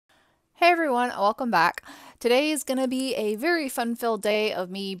Hey everyone, welcome back. Today is going to be a very fun-filled day of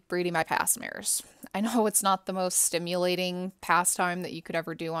me breeding my past mares. I know it's not the most stimulating pastime that you could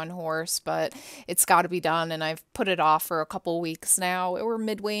ever do on horse, but it's got to be done, and I've put it off for a couple weeks now. We're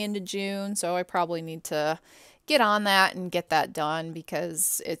midway into June, so I probably need to get on that and get that done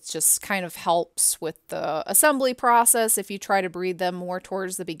because it just kind of helps with the assembly process if you try to breed them more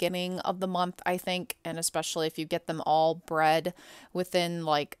towards the beginning of the month, I think, and especially if you get them all bred within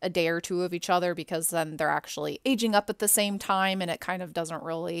like a day or two of each other, because then they're actually aging up at the same time and it kind of doesn't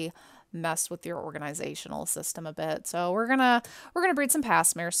really mess with your organizational system a bit. So we're gonna breed some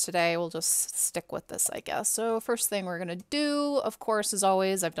past mares today. We'll just stick with this, I guess. So first thing we're gonna do, of course, as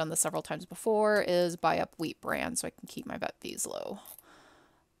always, I've done this several times before, is buy up wheat bran so I can keep my vet fees low.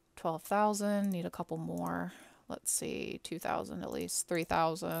 12,000, need a couple more. Let's see, 2,000 at least,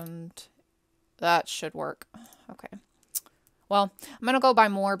 3,000. That should work. Okay. Well, I'm going to go buy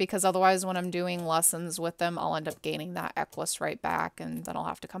more because otherwise when I'm doing lessons with them, I'll end up gaining that equus right back, and then I'll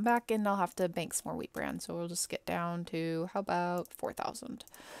have to come back and I'll have to bank some more wheat bran. So we'll just get down to, how about 4,000?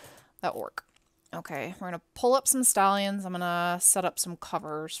 That'll work. Okay, we're going to pull up some stallions. I'm going to set up some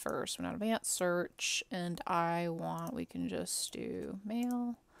covers first. We're going to advanced search, and we can just do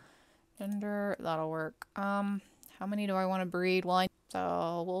male, gender, that'll work. How many do I want to breed? Well,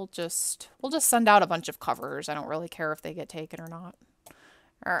 so we'll just send out a bunch of covers. I don't really care if they get taken or not.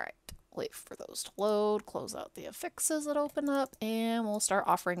 All right, wait for those to load, close out the affixes that open up, and we'll start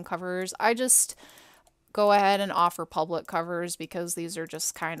offering covers. I just go ahead and offer public covers because these are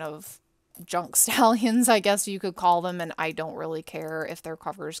just kind of junk stallions, I guess you could call them, and I don't really care if their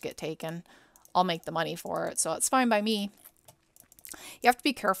covers get taken. I'll make the money for it, so it's fine by me. You have to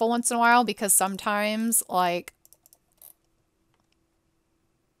be careful once in a while because sometimes, like,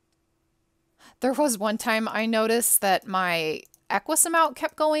 there was one time I noticed that my equus amount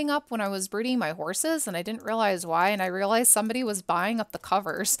kept going up when I was breeding my horses, and I didn't realize why, and I realized somebody was buying up the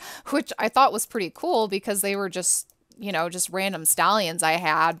covers, which I thought was pretty cool because they were just, you know, just random stallions I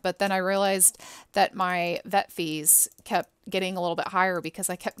had, but then I realized that my vet fees kept getting a little bit higher because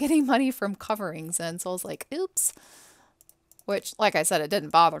I kept getting money from coverings, and so I was like, oops. Which, like I said, it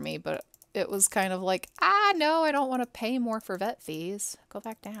didn't bother me, but it was kind of like, no, I don't want to pay more for vet fees. Go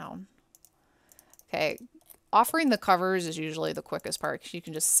back down. Okay, offering the covers is usually the quickest part because you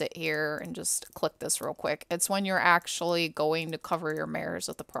can just sit here and just click this real quick. It's when you're actually going to cover your mares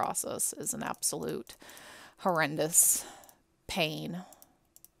that the process is an absolute horrendous pain.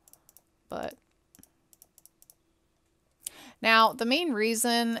 But now, the main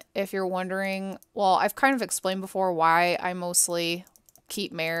reason, if you're wondering, well, I've kind of explained before why I mostly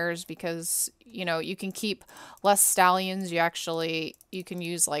keep mares, because you know you can keep less stallions. You can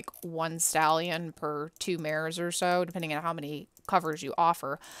use like one stallion per 2 mares or so, depending on how many covers you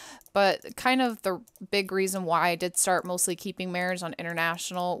offer. But kind of the big reason why I did start mostly keeping mares on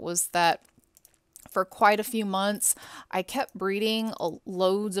International was that for quite a few months, I kept breeding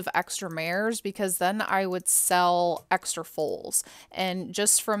loads of extra mares because then I would sell extra foals. And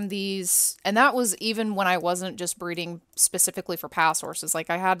just from these, and that was even when I wasn't just breeding specifically for pass horses. Like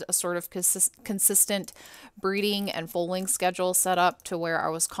I had a sort of consistent breeding and foaling schedule set up to where I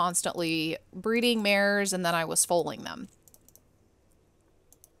was constantly breeding mares and then I was foaling them.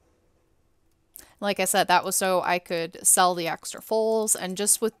 Like I said, that was so I could sell the extra foals, and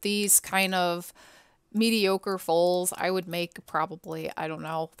just with these kind of mediocre foals, I would make probably, I don't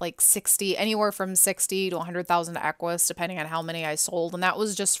know, like 60, anywhere from 60 to 100,000 equus, depending on how many I sold. And that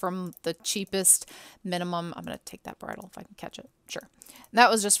was just from the cheapest minimum. I'm going to take that bridle if I can catch it. Sure. And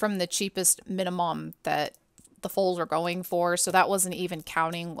that was just from the cheapest minimum that the foals are going for. So that wasn't even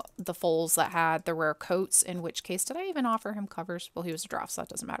counting the foals that had the rare coats, in which case, did I even offer him covers? Well, he was a draft, so that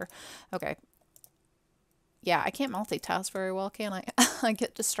doesn't matter. Okay. Yeah, I can't multitask very well, can I? I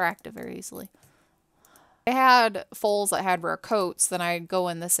get distracted very easily. I had foals that had rare coats, then I'd go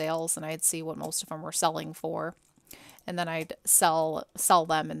in the sales and I'd see what most of them were selling for. And then I'd sell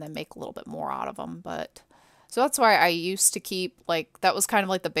them and then make a little bit more out of them. But so that's why I used to keep, like, that was kind of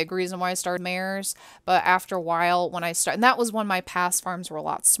like the big reason why I started mares. But after a while, when I started, and that was when my pass farms were a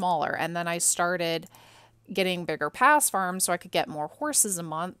lot smaller. And then I started getting bigger pass farms so I could get more horses a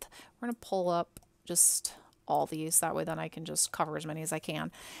month. We're going to pull up just all these, that way then I can just cover as many as I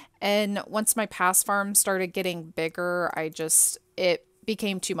can. And once my pass farm started getting bigger, it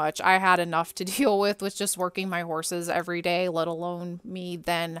became too much. I had enough to deal with just working my horses every day, let alone me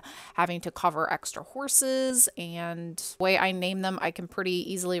then having to cover extra horses. And the way I name them, I can pretty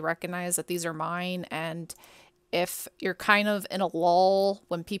easily recognize that these are mine. And if you're kind of in a lull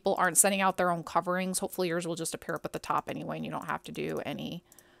when people aren't sending out their own coverings, hopefully yours will just appear up at the top anyway and you don't have to do any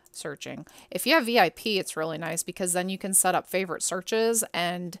searching. If you have VIP, it's really nice because then you can set up favorite searches,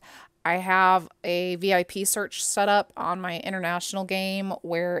 and I have a VIP search set up on my international game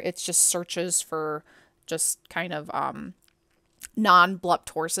where it's just searches for just kind of non-blupped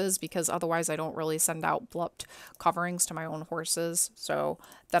horses, because otherwise I don't really send out blupped coverings to my own horses. So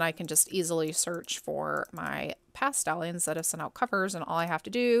then I can just easily search for my past stallions that have sent out covers, and all I have to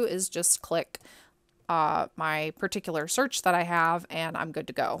do is just click my particular search that I have, and I'm good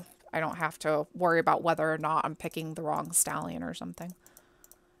to go. I don't have to worry about whether or not I'm picking the wrong stallion or something.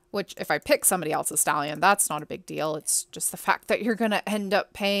 Which, if I pick somebody else's stallion, that's not a big deal. It's just the fact that you're going to end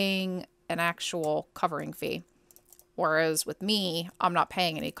up paying an actual covering fee. Whereas with me, I'm not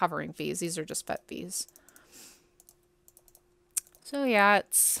paying any covering fees. These are just vet fees. So yeah,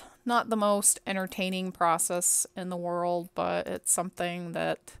 it's not the most entertaining process in the world, but it's something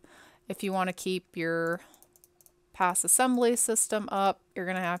that if you want to keep your pass assembly system up, you're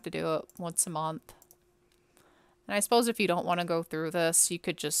going to have to do it once a month. And I suppose if you don't want to go through this, you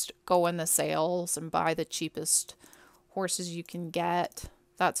could just go in the sales and buy the cheapest horses you can get.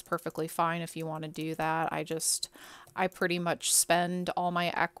 That's perfectly fine if you want to do that. I pretty much spend all my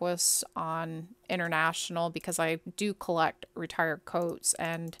Equus on international because I do collect retired coats,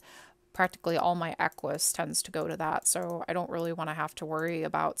 and practically all my Equus tends to go to that. So I don't really want to have to worry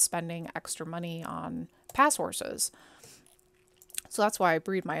about spending extra money on pass horses. So that's why I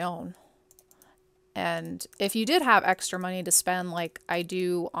breed my own. And if you did have extra money to spend like I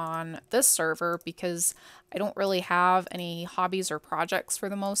do on this server, because I don't really have any hobbies or projects for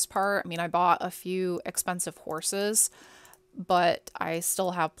the most part. I mean, I bought a few expensive horses, but I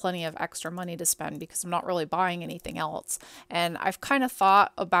still have plenty of extra money to spend because I'm not really buying anything else. And I've kind of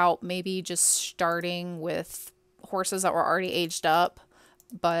thought about maybe just starting with horses that were already aged up,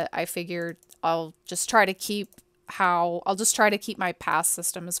 but I figured I'll just try to keep my pass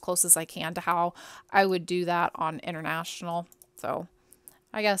system as close as I can to how I would do that on international. So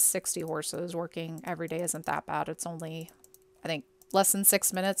I guess 60 horses working every day isn't that bad. It's only, I think, less than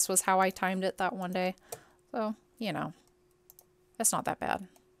 6 minutes was how I timed it that one day. So, you know, it's not that bad.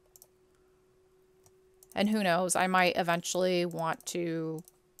 And who knows, I might eventually want to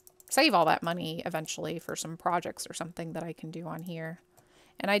save all that money eventually for some projects or something that I can do on here.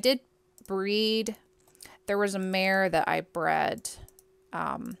 And I did breed. There was a mare that I bred.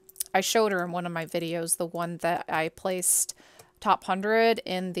 I showed her in one of my videos, the one that I placed top 100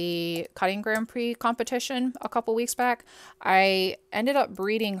 in the Cutting Grand Prix competition a couple weeks back. I ended up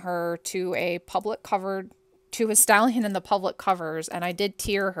breeding her to a stallion in the public covers, and I did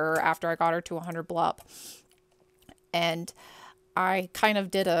tier her after I got her to 100 blup. And I kind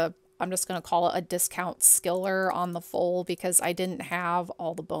of did I'm just going to call it a discount skiller on the foal because I didn't have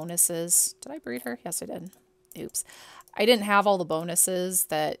all the bonuses. Did I breed her? Yes, I did. Oops. I didn't have all the bonuses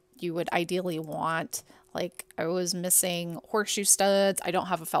that you would ideally want. Like, I was missing horseshoe studs. I don't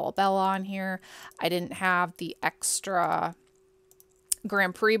have a Falabella on here. I didn't have the extra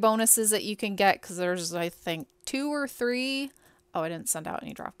Grand Prix bonuses that you can get because there's, I think, 2 or 3. Oh, I didn't send out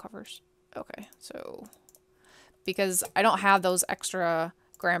any drop covers. Okay, so because I don't have those extra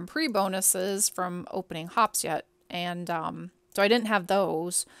Grand Prix bonuses from opening hops yet, and so I didn't have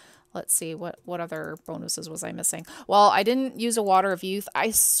those. Let's see, what other bonuses was I missing? Well, I didn't use a Water of Youth.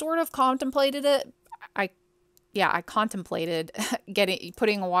 I sort of contemplated it. I contemplated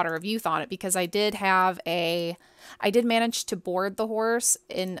putting a Water of Youth on it because I did manage to board the horse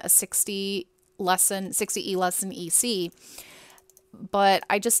in a 60E lesson EC, but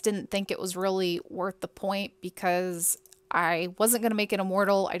I just didn't think it was really worth the point because I wasn't going to make it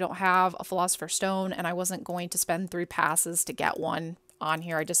immortal. I don't have a Philosopher's Stone, and I wasn't going to spend 3 passes to get one on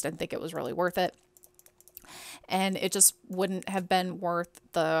here. I just didn't think it was really worth it. And it just wouldn't have been worth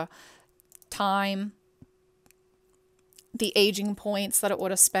the time, the aging points that it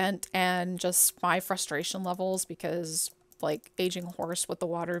would have spent, and just my frustration levels because, like, aging a horse with the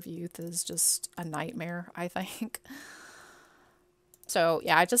Water of Youth is just a nightmare, I think. So,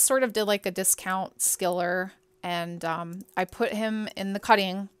 yeah, I just sort of did, like, a discount skiller. And I put him in the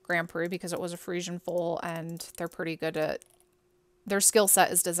Cutting Grand Prix because it was a Frisian foal, and they're pretty good at, their skill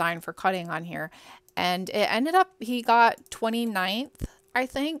set is designed for cutting on here. And it ended up, he got 29th, I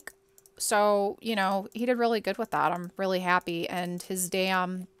think. So, you know, he did really good with that. I'm really happy. And his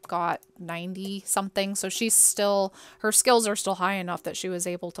dam got 90 something. So she's still, her skills are still high enough that she was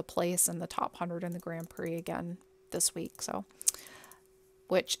able to place in the top 100 in the Grand Prix again this week. So,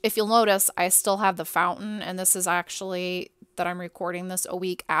 which, if you'll notice, I still have the fountain, and this is actually that I'm recording this a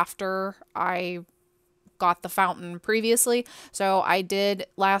week after I got the fountain previously. So I did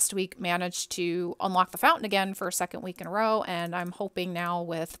last week manage to unlock the fountain again for a second week in a row, and I'm hoping now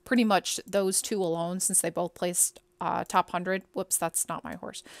with pretty much those two alone, since they both placed top 100. Whoops, that's not my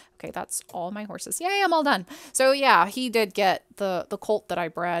horse. Okay, that's all my horses. Yay, I'm all done. So yeah, he did get the colt that I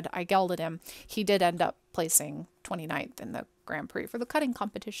bred. I gelded him. He did end up placing 29th in the Grand Prix for the cutting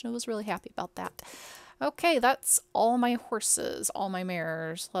competition. I was really happy about that. Okay, that's all my horses, all my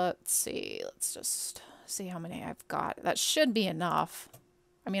mares. Let's see. Let's just see how many I've got. That should be enough.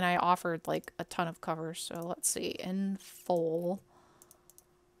 I mean, I offered like a ton of covers, so let's see. In full.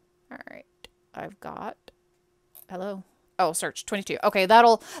 All right. I've got... Hello. Oh, search 22. Okay,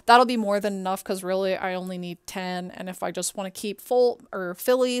 that'll be more than enough because really I only need 10, and if I just want to keep full or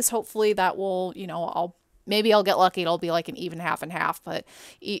fillies, hopefully that will, you know, maybe I'll get lucky. It'll be like an even half and half, but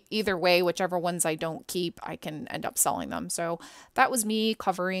either way, whichever ones I don't keep, I can end up selling them. So that was me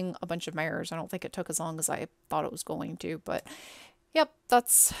covering a bunch of mares. I don't think it took as long as I thought it was going to, but yep,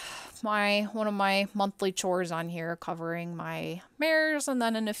 that's one of my monthly chores on here, covering my mares, and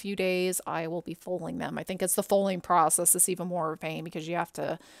then in a few days I will be foaling them. I think it's the foaling process that's even more of a pain because you have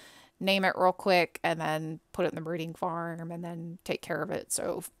to name it real quick and then put it in the breeding farm and then take care of it.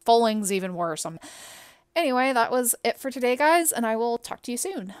 So foaling's even worse. Anyway, that was it for today, guys, and I will talk to you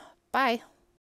soon. Bye.